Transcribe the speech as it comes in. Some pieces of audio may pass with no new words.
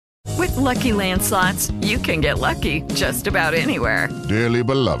With Lucky Land Slots, you can get lucky just about anywhere. Dearly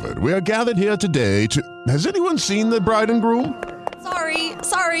beloved, we are gathered here today to... Has anyone seen the bride and groom?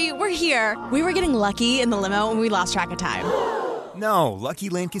 Sorry, we're here. We were getting lucky in the limo and we lost track of time. No, Lucky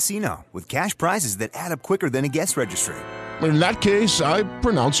Land Casino, with cash prizes that add up quicker than a guest registry. In that case, I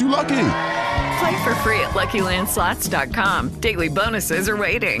pronounce you lucky. Play for free at LuckyLandSlots.com. Daily bonuses are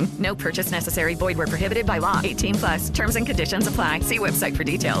waiting. No purchase necessary. Void where prohibited by law. 18+. Terms and conditions apply. See website for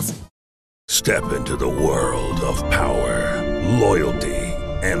details. Step into the world of power, loyalty,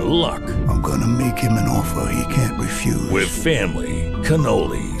 and luck. I'm gonna make him an offer he can't refuse. With family,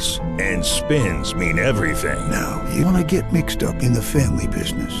 cannolis, and spins mean everything. Now, you wanna get mixed up in the family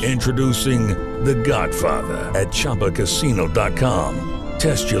business. Introducing The Godfather at ChumbaCasino.com.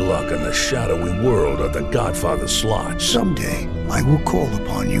 Test your luck in the shadowy world of The Godfather slot. Someday, I will call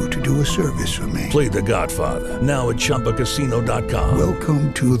upon you to do a service for me. Play The Godfather, now at ChumbaCasino.com.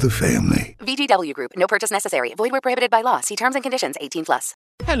 Welcome to the family. VGW Group. No purchase necessary. Void where prohibited by law. See terms and conditions. 18+.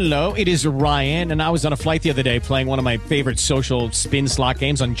 Hello, it is Ryan, and I was on a flight the other day playing one of my favorite social spin slot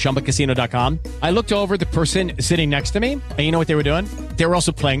games on ChumbaCasino.com. I looked over at the person sitting next to me, and you know what they were doing? They were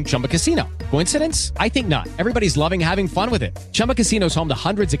also playing Chumba Casino. Coincidence? I think not. Everybody's loving having fun with it. Chumba Casino is home to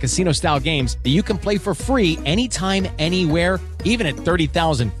hundreds of casino-style games that you can play for free anytime, anywhere, even at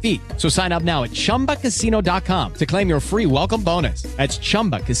 30,000 feet. So sign up now at ChumbaCasino.com to claim your free welcome bonus. That's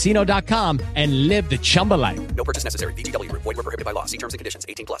ChumbaCasino.com and live the Chumba life. No purchase necessary. VGW Group. Void where prohibited by law. See terms and conditions.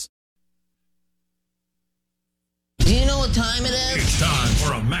 18+. Do you know what time it is? It's time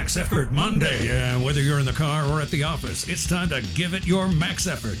for a Max Effort Monday. Whether you're in the car or at the office, it's time to give it your max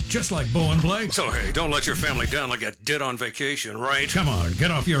effort, just like Bo and Blake. So, hey, don't let your family down like I did on vacation, right? Come on,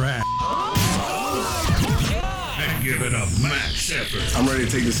 get off your ass. And give it a max effort. I'm ready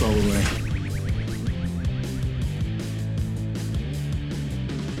to take this all the way.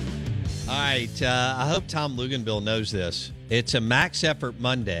 All right, I hope Tom Luganville knows this. It's a Max Effort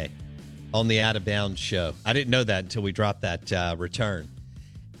Monday on the Out of Bounds show. I didn't know that until we dropped that return.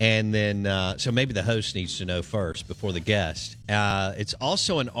 And then, so maybe the host needs to know first before the guest. It's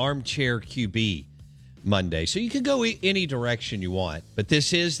also an Armchair QB Monday. So you can go any direction you want. But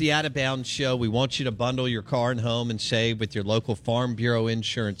this is the Out of Bounds show. We want you to bundle your car and home and save with your local Farm Bureau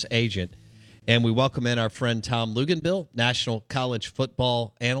insurance agent. And we welcome in our friend Tom Luganville, national college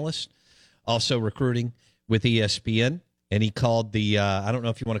football analyst, also recruiting with ESPN. And he called the, I don't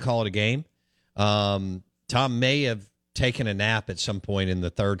know if you want to call it a game. Tom may have taken a nap at some point in the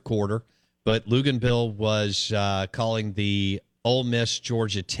third quarter, but Luganville was calling the Ole Miss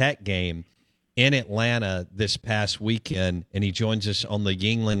Georgia Tech game in Atlanta this past weekend, and he joins us on the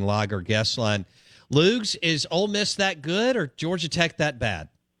Yingling Lager guest line. Lugs, is Ole Miss that good or Georgia Tech that bad?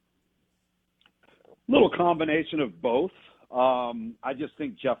 Little combination of both. I just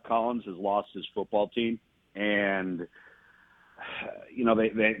think Jeff Collins has lost his football team, and you know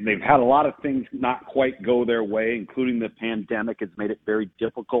they've had a lot of things not quite go their way, including the pandemic. It's made it very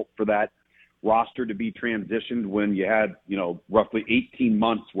difficult for that roster to be transitioned when you had, you know, roughly 18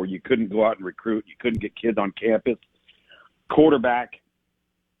 months where you couldn't go out and recruit, you couldn't get kids on campus. Quarterback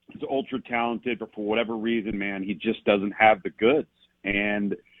is ultra talented, but for whatever reason, man, he just doesn't have the goods.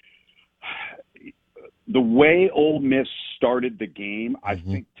 And the way Ole Miss started the game, I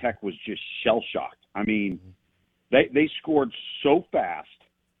think Tech was just shell-shocked. I mean, they scored so fast,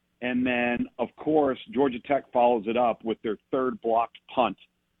 and then, of course, Georgia Tech follows it up with their third blocked punt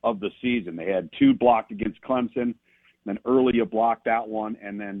of the season. They had two blocked against Clemson, then early you blocked that one,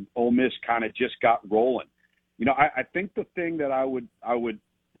 and then Ole Miss kind of just got rolling. You know, I think the thing that I would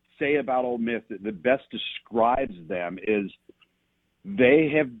say about Ole Miss that best describes them is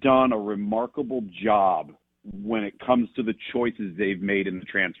they have done a remarkable job when it comes to the choices they've made in the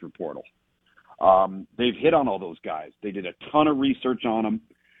transfer portal. They've hit on all those guys. They did a ton of research on them.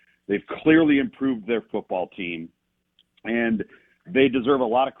 They've clearly improved their football team, and they deserve a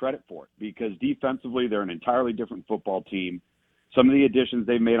lot of credit for it because defensively they're an entirely different football team. Some of the additions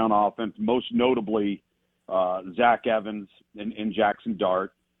they've made on offense, most notably Zach Evans and Jackson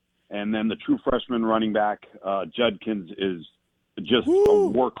Dart, and then the true freshman running back, Judkins, is just a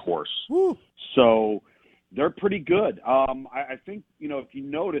workhorse. So they're pretty good. I think, you know, if you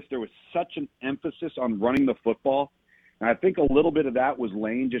notice, there was such an emphasis on running the football, and I think a little bit of that was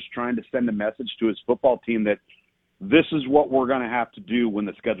Lane just trying to send a message to his football team that this is what we're going to have to do when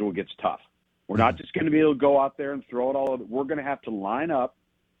the schedule gets tough. We're not just going to be able to go out there and throw it all over. We're going to have to line up,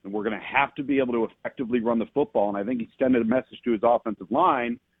 and we're going to have to be able to effectively run the football. And I think he sent a message to his offensive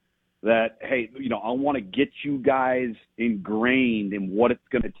line that, hey, you know, I want to get you guys ingrained in what it's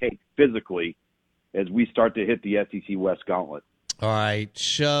going to take physically as we start to hit the SEC West gauntlet. All right,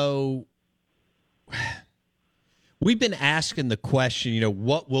 so we've been asking the question,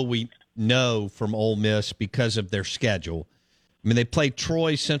 what will we know from Ole Miss because of their schedule? I mean, they played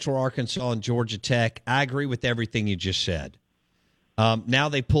Troy, Central Arkansas, and Georgia Tech. I agree with everything you just said. Now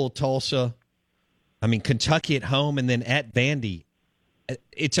they pull Tulsa. I mean, Kentucky at home and then at Vandy.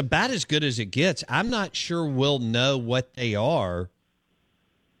 It's about as good as it gets. I'm not sure we'll know what they are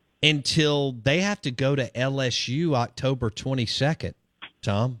until they have to go to LSU October 22nd.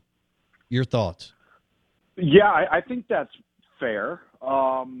 Tom, your thoughts? Yeah, I think that's fair.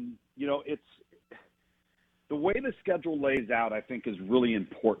 It's the way the schedule lays out, I think, is really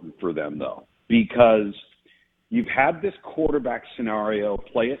important for them, though, because you've had this quarterback scenario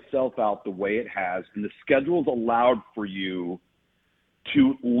play itself out the way it has, and the schedule's allowed for you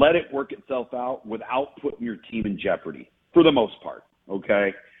to let it work itself out without putting your team in jeopardy, for the most part,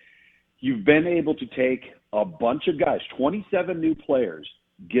 okay? You've been able to take a bunch of guys, 27 new players,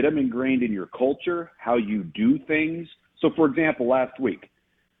 get them ingrained in your culture, how you do things. So, for example, last week,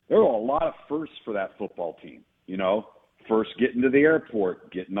 there were a lot of firsts for that football team, First getting to the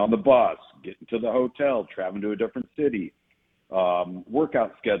airport, getting on the bus, getting to the hotel, traveling to a different city,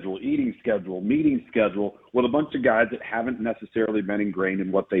 workout schedule, eating schedule, meeting schedule, with a bunch of guys that haven't necessarily been ingrained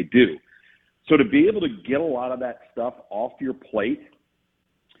in what they do. So to be able to get a lot of that stuff off your plate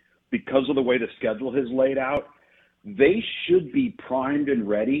because of the way the schedule has laid out, they should be primed and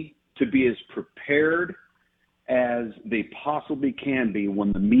ready to be as prepared as they possibly can be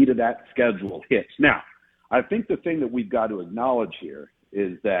when the meat of that schedule hits. Now, I think the thing that we've got to acknowledge here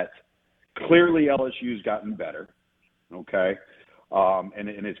is that clearly LSU's gotten better, okay,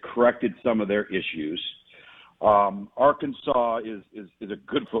 and has corrected some of their issues. Arkansas is a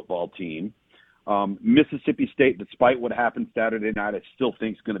good football team. Mississippi State, despite what happened Saturday night, I still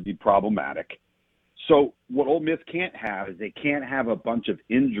think is going to be problematic. So what Ole Miss can't have is they can't have a bunch of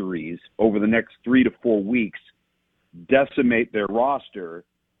injuries over the next 3 to 4 weeks decimate their roster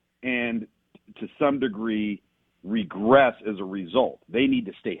and to some degree regress as a result. They need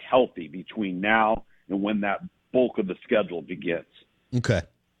to stay healthy between now and when that bulk of the schedule begins. Okay.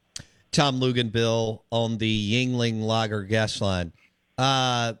 Tom Luginbill on the Yuengling Lager guest line.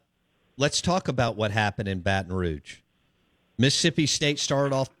 Let's talk about what happened in Baton Rouge. Mississippi State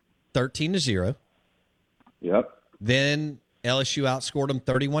started off 13-0. Yep. Then LSU outscored them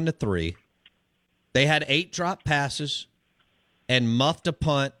 31-3. They had 8 drop passes and muffed a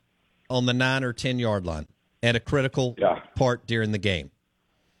punt on the 9 or 10 yard line at a critical part during the game.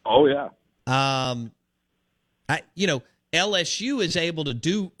 Oh yeah. LSU is able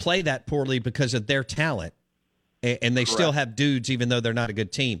to play that poorly because of their talent, and they still have dudes even though they're not a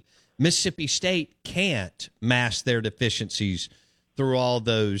good team. Mississippi State can't mask their deficiencies through all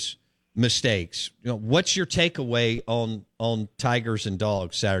those mistakes. What's your takeaway on Tigers and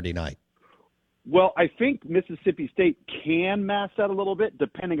Dogs Saturday night? Well, I think Mississippi State can mask that a little bit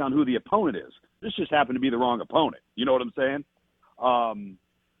depending on who the opponent is. This just happened to be the wrong opponent. You know what I'm saying?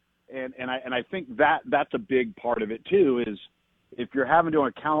 And I think that's a big part of it too. Is if you're having to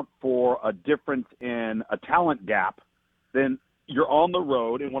account for a difference in a talent gap, then you're on the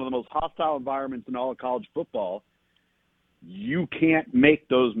road in one of the most hostile environments in all of college football. You can't make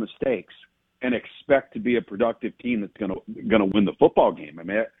those mistakes and expect to be a productive team that's going to win the football game. I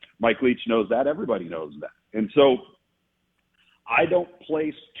mean, Mike Leach knows that. Everybody knows that. And so I don't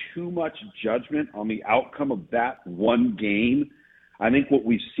place too much judgment on the outcome of that one game. I think what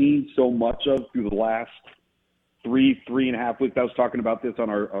we've seen so much of through the last 3.5 weeks, I was talking about this on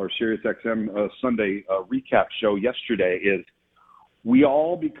our SiriusXM Sunday recap show yesterday, is we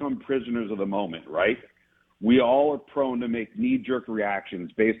all become prisoners of the moment, right? We all are prone to make knee-jerk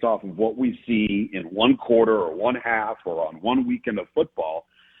reactions based off of what we see in one quarter or one half or on one weekend of football.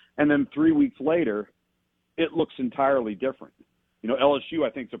 And then 3 weeks later, it looks entirely different. LSU, I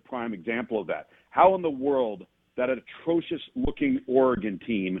think, is a prime example of that. How in the world that atrocious-looking Oregon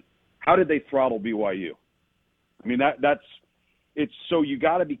team, how did they throttle BYU? I mean, it's so you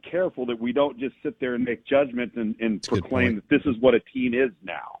got to be careful that we don't just sit there and make judgments and proclaim that this is what a team is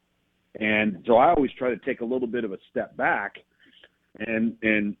now. And so I always try to take a little bit of a step back and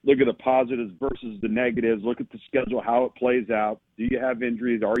look at the positives versus the negatives, look at the schedule, how it plays out. Do you have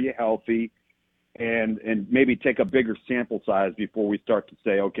injuries? Are you healthy? And maybe take a bigger sample size before we start to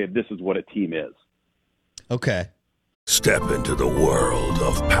say, okay, this is what a team is. Okay. Step into the world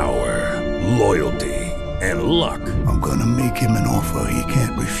of power, loyalty, and luck. I'm going to make him an offer he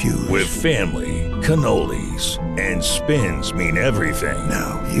can't refuse. With family, cannolis, and spins mean everything.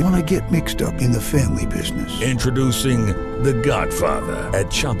 Now, you want to get mixed up in the family business. Introducing The Godfather at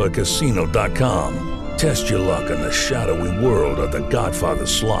ChumbaCasino.com. Test your luck in the shadowy world of The Godfather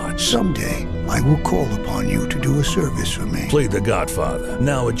slot. Someday, I will call upon you to do a service for me. Play The Godfather,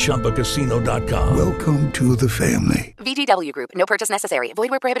 now at ChumbaCasino.com. Welcome to the family. VGW Group. No purchase necessary. Void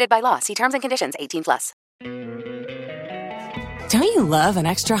where prohibited by law. See terms and conditions. 18+. Don't you love an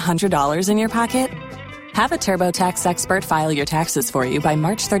extra $100 in your pocket? Have a TurboTax expert file your taxes for you by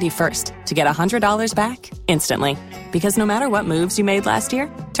March 31st to get $100 back instantly. Because no matter what moves you made last year,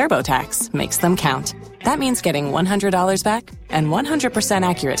 TurboTax makes them count. That means getting $100 back and 100%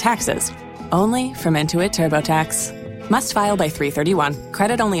 accurate taxes, only from Intuit TurboTax. Must file by 3/31.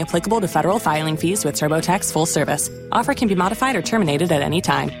 Credit only applicable to federal filing fees with TurboTax full service. Offer can be modified or terminated at any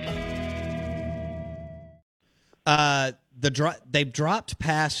time. They've dropped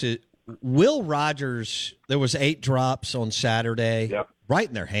passes. Will Rogers, there was 8 drops on Saturday. Yep. Right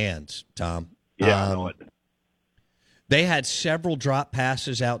in their hands, Tom. Yeah, I know it. They had several drop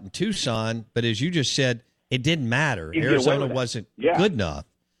passes out in Tucson, but as you just said, it didn't matter. Arizona wasn't good enough.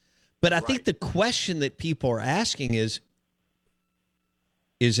 But I think the question that people are asking is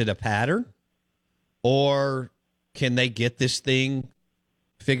it a pattern? Or can they get this thing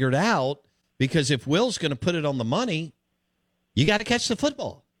figured out? Because if Will's going to put it on the money, you got to catch the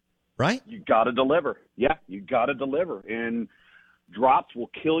football, right? You got to deliver. Yeah, you got to deliver. And drops will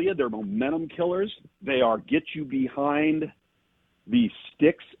kill you. They're momentum killers. They are get you behind the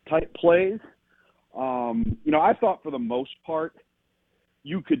sticks type plays. I thought for the most part,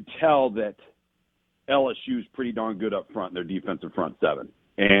 you could tell that LSU's pretty darn good up front in their defensive front seven.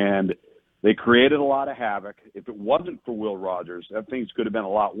 And they created a lot of havoc. If it wasn't for Will Rogers, that things could have been a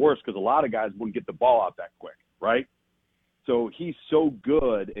lot worse because a lot of guys wouldn't get the ball out that quick, right? So he's so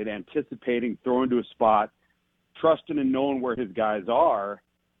good at anticipating, throwing to a spot, trusting and knowing where his guys are,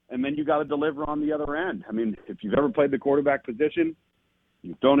 and then you got to deliver on the other end. I mean, if you've ever played the quarterback position,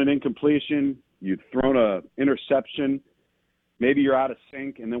 you've thrown an incompletion, you've thrown an interception, maybe you're out of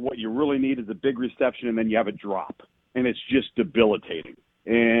sync, and then what you really need is a big reception, and then you have a drop, and it's just debilitating.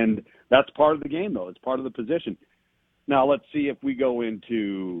 And that's part of the game, though. It's part of the position. Now, let's see if we go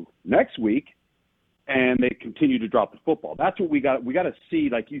into next week and they continue to drop the football. That's what we got. We got to see,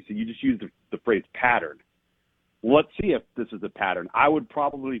 like you said, you just used the phrase pattern. Let's see if this is a pattern. I would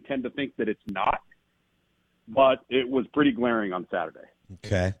probably tend to think that it's not, but it was pretty glaring on Saturday.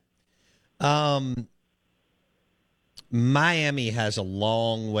 Okay. Miami has a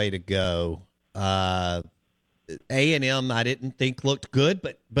long way to go. A&M I didn't think looked good,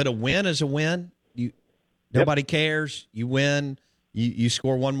 but a win is a win. Nobody cares. You win. You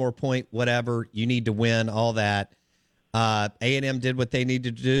score one more point, whatever. You need to win, all that. A&M did what they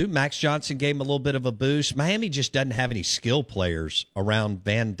needed to do. Max Johnson gave him a little bit of a boost. Miami just doesn't have any skill players around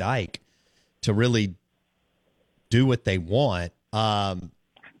Van Dyke to really do what they want.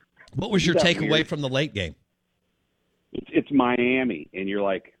 What was your takeaway from the late game? It's Miami, and you're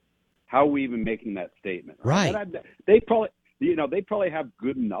like, how are we even making that statement? Right. They probably have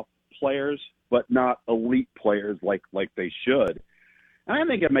good enough players, but not elite players like they should. And I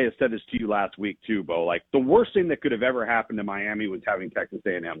think I may have said this to you last week too, Bo. Like, the worst thing that could have ever happened to Miami was having Texas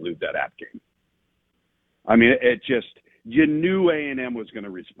A&M lose that app game. I mean, you knew A&M was going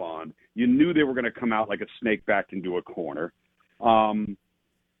to respond. You knew they were going to come out like a snake backed into a corner. And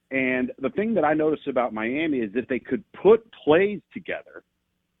the thing that I noticed about Miami is that they could put plays together,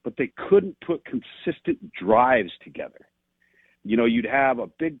 but they couldn't put consistent drives together. You'd have a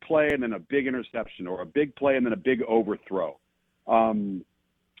big play and then a big interception, or a big play and then a big overthrow.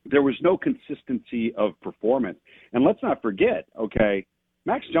 There was no consistency of performance. And let's not forget, okay,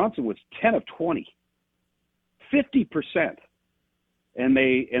 Max Johnson was 10 of 20, 50%, and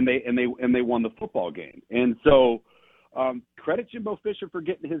they won the football game. And so credit Jimbo Fisher for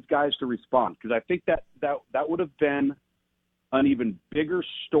getting his guys to respond, because I think that would have been an even bigger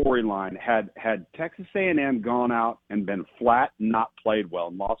storyline had Texas A&M gone out and been flat, not played well,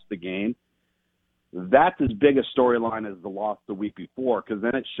 and lost the game. That's as big a storyline as the loss the week before, because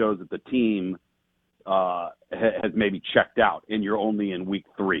then it shows that the team has maybe checked out, and you're only in week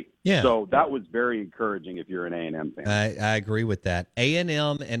 3. Yeah. So that was very encouraging if you're an A&M fan. I agree with that.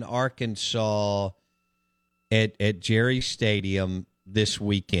 A&M and Arkansas at Jerry Stadium this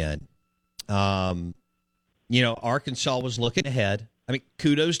weekend. Arkansas was looking ahead. I mean,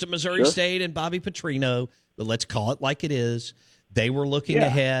 kudos to Missouri State and Bobby Petrino, but let's call it like it is. They were looking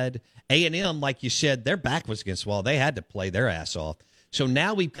ahead. A&M, like you said, their back was against the wall. They had to play their ass off. So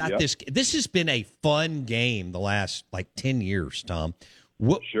now we've got this. This has been a fun game the last 10 years, Tom.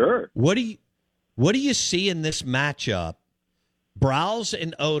 What do you see in this matchup? Browse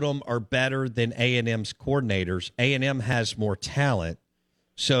and Odom are better than A&M's coordinators. A&M has more talent.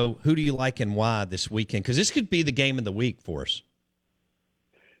 So who do you like and why this weekend? Because this could be the game of the week for us.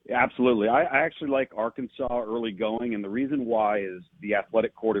 Absolutely. I actually like Arkansas early going, and the reason why is the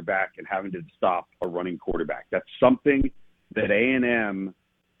athletic quarterback and having to stop a running quarterback. That's something that A&M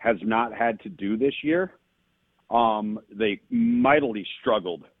has not had to do this year. They mightily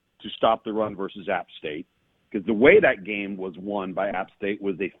struggled to stop the run versus App State, because the way that game was won by App State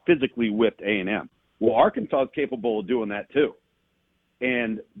was they physically whipped A&M. Well, Arkansas is capable of doing that too.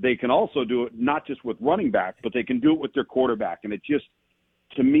 And they can also do it not just with running back, but they can do it with their quarterback. And it just,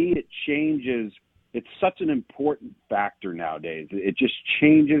 to me, it changes. It's such an important factor nowadays. It just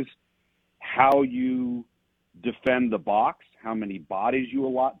changes how you defend the box, how many bodies you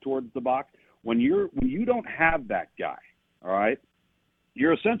allot towards the box. When you don't have that guy, all right,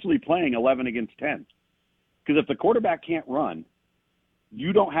 you're essentially playing 11 against 10. Because if the quarterback can't run,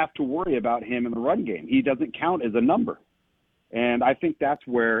 you don't have to worry about him in the run game. He doesn't count as a number. And I think that's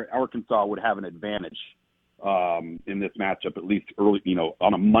where Arkansas would have an advantage in this matchup, at least early,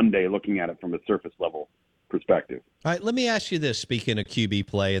 on a Monday, looking at it from a surface level perspective. All right, let me ask you this, speaking of QB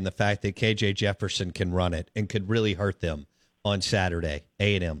play and the fact that KJ Jefferson can run it and could really hurt them on Saturday,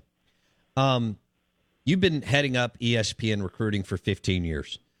 A&M. You've been heading up ESPN recruiting for 15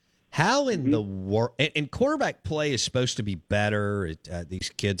 years. How in the world – and quarterback play is supposed to be better. These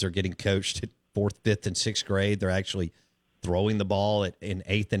kids are getting coached at 4th, 5th, and 6th grade. They're actually throwing the ball in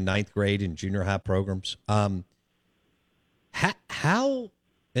 8th and 9th grade in junior high programs. How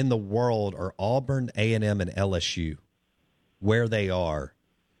in the world are Auburn, A&M, and LSU where they are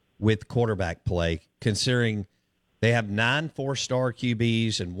with quarterback play, considering they have 9 4-star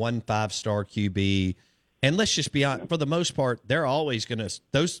QBs and 1 5-star QB? And let's just be honest, for the most part,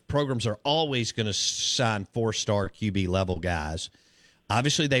 those programs are always going to sign 4-star QB level guys.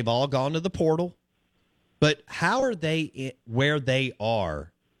 Obviously, they've all gone to the portal. But how are they where they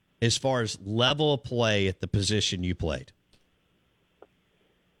are as far as level of play at the position you played?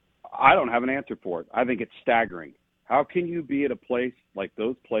 I don't have an answer for it. I think it's staggering. How can you be at a place like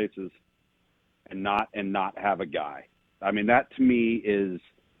those places and not have a guy? I mean, that to me is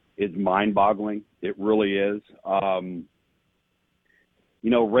mind-boggling. It really is.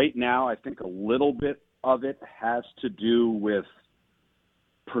 Right now, I think a little bit of it has to do with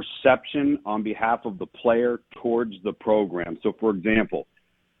perception on behalf of the player towards the program. So, for example,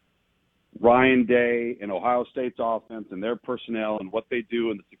 Ryan Day and Ohio State's offense and their personnel and what they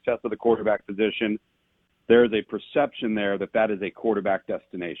do and the success of the quarterback position, there's a perception there that is a quarterback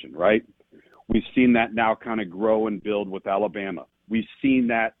destination, right? We've seen that now kind of grow and build with Alabama. We've seen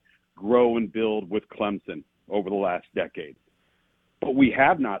that grow and build with Clemson over the last decade. But we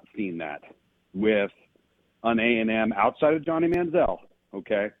have not seen that with an A&M outside of Johnny Manziel,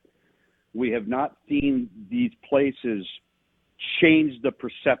 okay? We have not seen these places change the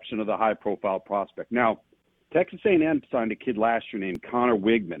perception of the high-profile prospect. Now, Texas A&M signed a kid last year named Connor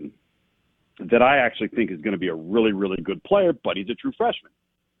Wigman that I actually think is going to be a really, really good player, but he's a true freshman.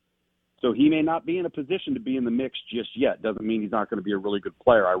 So he may not be in a position to be in the mix just yet. Doesn't mean he's not going to be a really good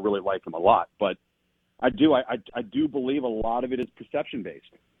player. I really like him a lot. But I do believe a lot of it is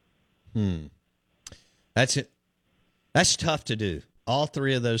perception-based. That's it. That's tough to do. All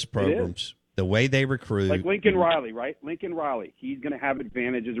 3 of those programs, the way they recruit. Like Lincoln Riley, right? Lincoln Riley, he's going to have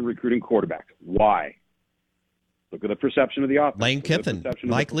advantages in recruiting quarterbacks. Why? Look at the perception of the offense. Lane Kiffin,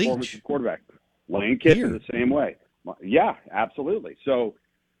 Mike Leach. Quarterback. Lane Kiffin, the same way. Yeah, absolutely. So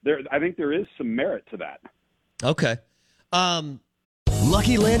I think there is some merit to that. Okay.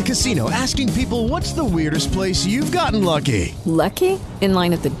 Lucky Land Casino, asking people, what's the weirdest place you've gotten lucky? Lucky? In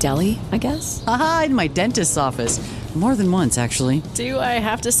line at the deli, I guess? Aha, in my dentist's office. More than once, actually. Do I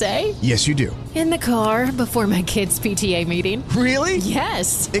have to say? Yes, you do. In the car before my kids' PTA meeting. Really?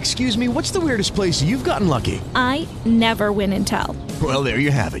 Yes. Excuse me, what's the weirdest place you've gotten lucky? I never win and tell. Well, there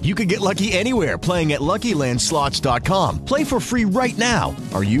you have it. You can get lucky anywhere, playing at LuckyLandSlots.com. Play for free right now.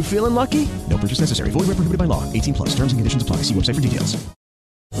 Are you feeling lucky? No purchase necessary. Void where prohibited by law. 18+. Terms and conditions apply. See website for details.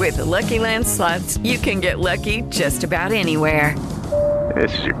 With the Lucky Land Slots, you can get lucky just about anywhere.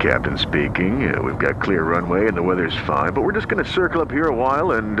 This is your captain speaking. We've got clear runway and the weather's fine, but we're just going to circle up here a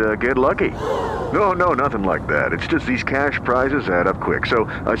while and get lucky. No, nothing like that. It's just these cash prizes add up quick. So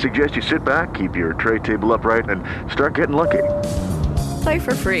I suggest you sit back, keep your tray table upright, and start getting lucky. Play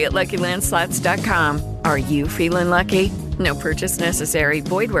for free at LuckyLandSlots.com. Are you feeling lucky? No purchase necessary.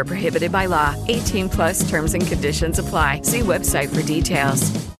 Void where prohibited by law. 18+ terms and conditions apply. See website for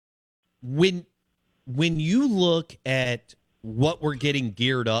details. When you look at what we're getting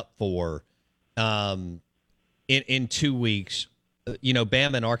geared up for in 2 weeks,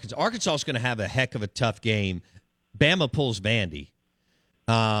 Bama and Arkansas. Arkansas is going to have a heck of a tough game. Bama pulls Vandy.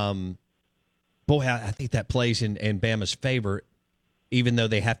 Boy, I think that plays in Bama's favor, even though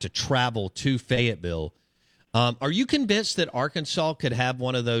they have to travel to Fayetteville. Are you convinced that Arkansas could have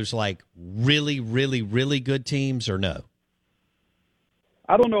one of those, like, really, really, really good teams, or no?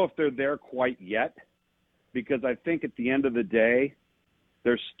 I don't know if they're there quite yet, because I think at the end of the day,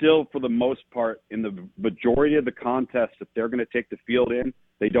 they're still, for the most part, in the majority of the contests that they're going to take the field in,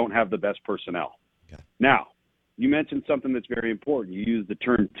 they don't have the best personnel. Okay. Now, you mentioned something that's very important. You used the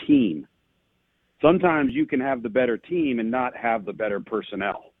term team. Sometimes you can have the better team and not have the better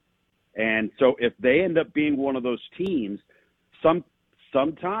personnel. And so if they end up being one of those teams,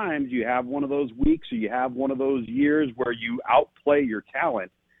 sometimes you have one of those weeks or you have one of those years where you outplay your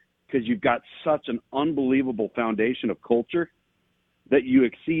talent because you've got such an unbelievable foundation of culture that you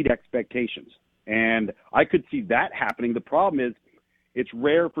exceed expectations. And I could see that happening. The problem is it's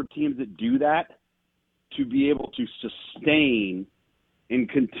rare for teams that do that to be able to sustain and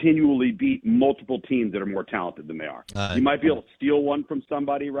continually beat multiple teams that are more talented than they are. You might be able to steal one from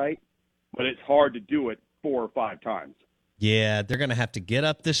somebody, right? But it's hard to do it 4 or 5 times. Yeah, they're going to have to get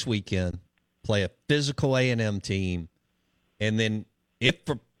up this weekend, play a physical A&M team, and then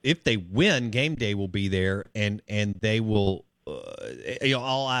if they win, game day will be there, and they will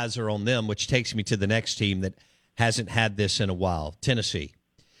all eyes are on them, which takes me to the next team that hasn't had this in a while, Tennessee.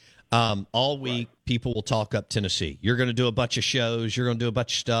 All week, people will talk up Tennessee. You're going to do a bunch of shows. You're going to do a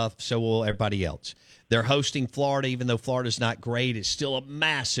bunch of stuff. So will everybody else. They're hosting Florida, even though Florida's not great. It's still a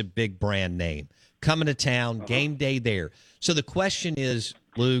massive, big brand name. Coming to town, game day there. So the question is,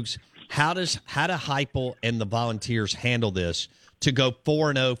 Lugs, how do Heupel and the Volunteers handle this to go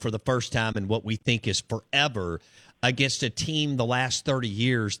 4-0 for the first time in what we think is forever against a team the last 30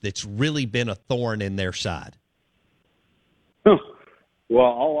 years that's really been a thorn in their side? Well,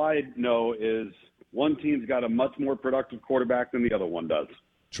 all I know is one team's got a much more productive quarterback than the other one does.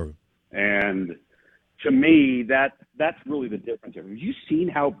 True. And to me, that's really the difference. Have you seen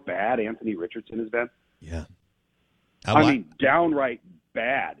how bad Anthony Richardson has been? Yeah. I mean, downright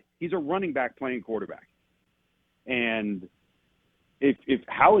bad. He's a running back playing quarterback. And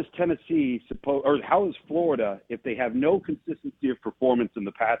how is Tennessee how is Florida, if they have no consistency of performance in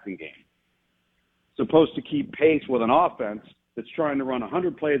the passing game, supposed to keep pace with an offense that's trying to run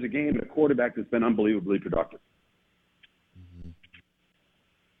 100 plays a game and a quarterback that's been unbelievably productive?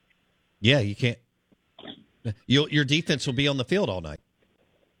 Yeah, you can't. Your defense will be on the field all night.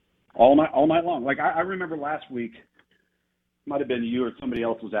 All night long. Like I remember last week, might have been you or somebody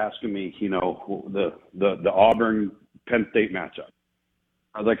else was asking me, the Auburn Penn State matchup.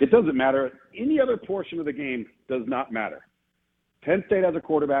 I was like, it doesn't matter. Any other portion of the game does not matter. Penn State has a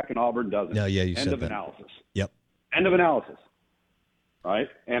quarterback and Auburn doesn't. No, yeah, you said said that. End of analysis. Yep. End of analysis. Right?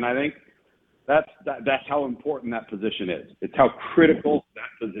 And I think that's how important that position is. It's how critical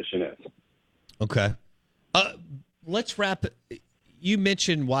that position is. Okay. Let's wrap it. You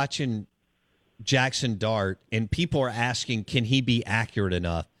mentioned watching Jackson Dart, and people are asking, can he be accurate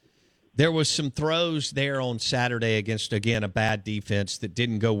enough? There was some throws there on Saturday against, again, a bad defense that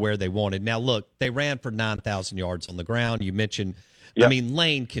didn't go where they wanted. Now, look, they ran for 9,000 yards on the ground. You mentioned, yep. I mean,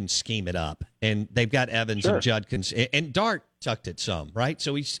 Lane can scheme it up, and they've got Evans and Judkins, and Dart tucked it some, right?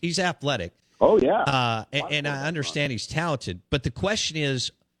 So he's athletic. Oh, yeah. And I understand he's talented. But the question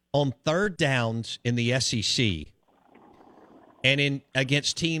is, on third downs in the SEC and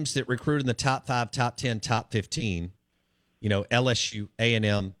against teams that recruit in the top 5, top 10, top 15, LSU,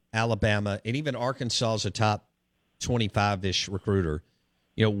 A&M, Alabama, and even Arkansas is a top 25-ish recruiter.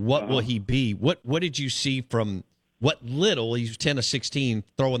 What will he be? What did you see from what little? He's 10 of 16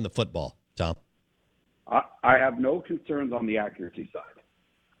 throwing the football, Tom. I have no concerns on the accuracy side.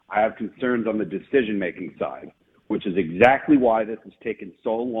 I have concerns on the decision-making side, which is exactly why this has taken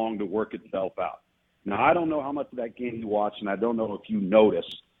so long to work itself out. Now, I don't know how much of that game you watched, and I don't know if you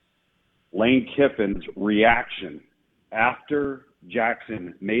noticed Lane Kiffin's reaction after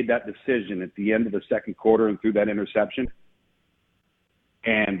Jackson made that decision at the end of the second quarter and threw that interception.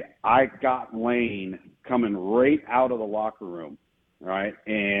 And I got Lane coming right out of the locker room, right?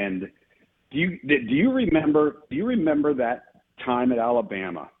 And do you remember that time at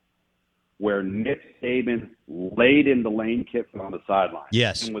Alabama where Nick Saban laid into Lane Kiffin on the sideline?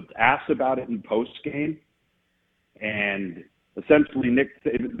 Yes. And was asked about it in post-game. And essentially,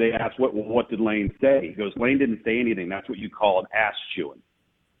 they asked, what did Lane say? He goes, Lane didn't say anything. That's what you call an ass chewing.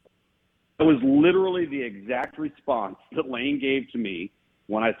 It was literally the exact response that Lane gave to me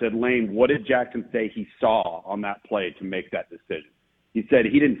when I said, Lane, what did Jackson say he saw on that play to make that decision? He said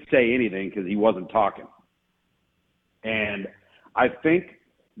he didn't say anything because he wasn't talking. And I think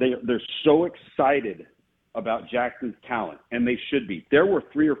they're so excited about Jackson's talent, and they should be. There were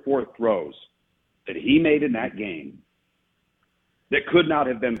 3 or 4 throws that he made in that game that could not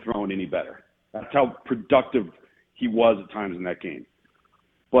have been thrown any better. That's how productive he was at times in that game.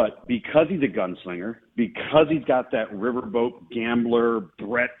 But because he's a gunslinger, because he's got that riverboat gambler,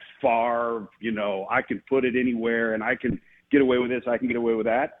 Brett Favre, I can put it anywhere and I can get away with this, I can get away with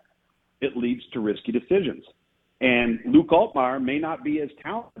that, it leads to risky decisions. And Luke Altmaier may not be as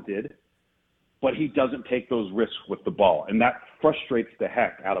talented, but he doesn't take those risks with the ball. And that frustrates the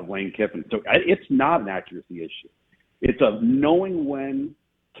heck out of Lane Kiffin. So it's not an accuracy issue. It's a knowing when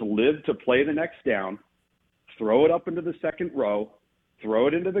to live to play the next down, throw it up into the second row, throw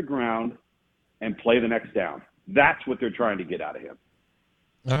it into the ground, and play the next down. That's what they're trying to get out of him.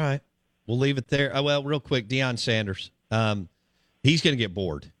 All right. We'll leave it there. Well, real quick, Deion Sanders. He's going to get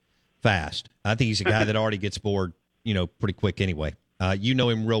bored fast. I think he's a guy that already gets bored, pretty quick anyway. You know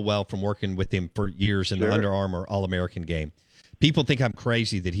him real well from working with him for years in the Under Armour All-American game. People think I'm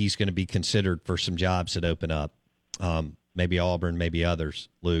crazy that he's going to be considered for some jobs that open up. Maybe Auburn, maybe others,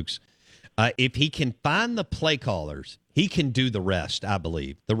 Luke's. If he can find the play callers, he can do the rest, I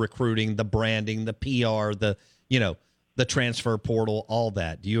believe. The recruiting, the branding, the PR, the transfer portal, all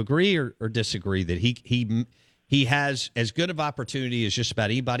that. Do you agree or disagree that he has as good of opportunity as just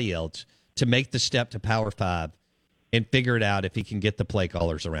about anybody else to make the step to Power 5 and figure it out if he can get the play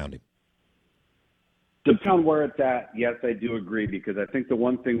callers around him? Depending on where it's at, yes, I do agree, because I think the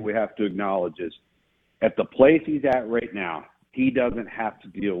one thing we have to acknowledge is at the place he's at right now, he doesn't have to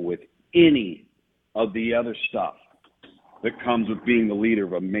deal with any of the other stuff that comes with being the leader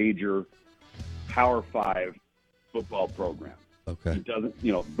of a major Power 5 football program. Okay. He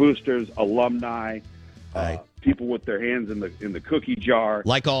doesn't, boosters, alumni, people with their hands in the cookie jar.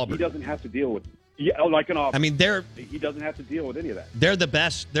 Like Auburn. He doesn't have to deal with like an Auburn. I mean, he doesn't have to deal with any of that. They're the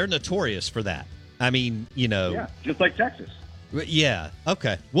best. They're notorious for that. I mean, Yeah, just like Texas. Yeah.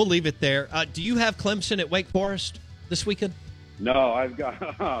 Okay. We'll leave it there. Do you have Clemson at Wake Forest this weekend? No, I've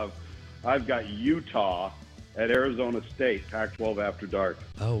got Utah at Arizona State, Pac-12 after dark.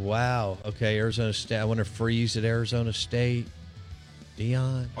 Oh, wow. Okay, Arizona State. I want to freeze at Arizona State.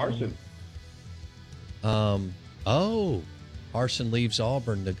 Deion. Arson. Arson leaves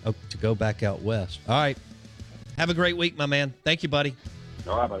Auburn to go back out west. All right. Have a great week, my man. Thank you, buddy.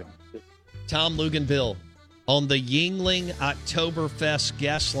 All right, buddy. Tom Luginbill on the Yuengling Oktoberfest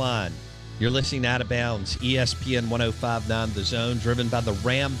guest line. You're listening to Out of Bounds, ESPN 105.9 The Zone, driven by the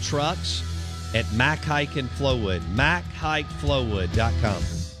Ram trucks at Mac Hike in Flowood. MacHikeFlowwood.com.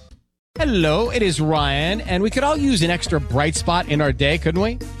 Hello, it is Ryan, and we could all use an extra bright spot in our day, couldn't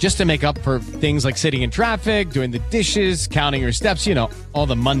we? Just to make up for things like sitting in traffic, doing the dishes, counting your steps, all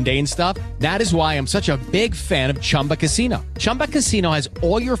the mundane stuff. That is why I'm such a big fan of Chumba Casino. Chumba Casino has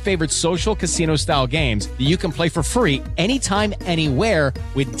all your favorite social casino-style games that you can play for free anytime, anywhere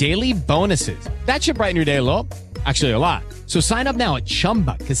with daily bonuses. That should brighten your day a little. Actually, a lot. So sign up now at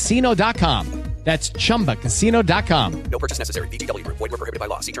ChumbaCasino.com. That's ChumbaCasino.com. No purchase necessary. VGW Group. Void where prohibited by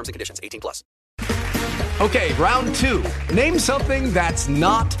law. See terms and conditions. 18+. Okay, round 2. Name something that's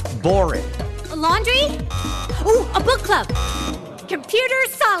not boring. A laundry? Ooh, a book club. Computer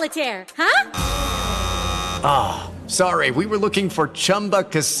solitaire, huh? Ah, sorry. We were looking for Chumba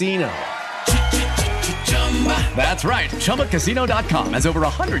Casino. That's right. ChumbaCasino.com has over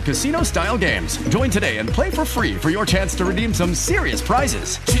 100 casino-style games. Join today and play for free for your chance to redeem some serious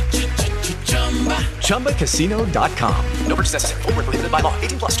prizes. ChumbaCasino.com. No purchase necessary. Void where prohibited by law.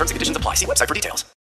 18+. Terms and conditions apply. See website for details.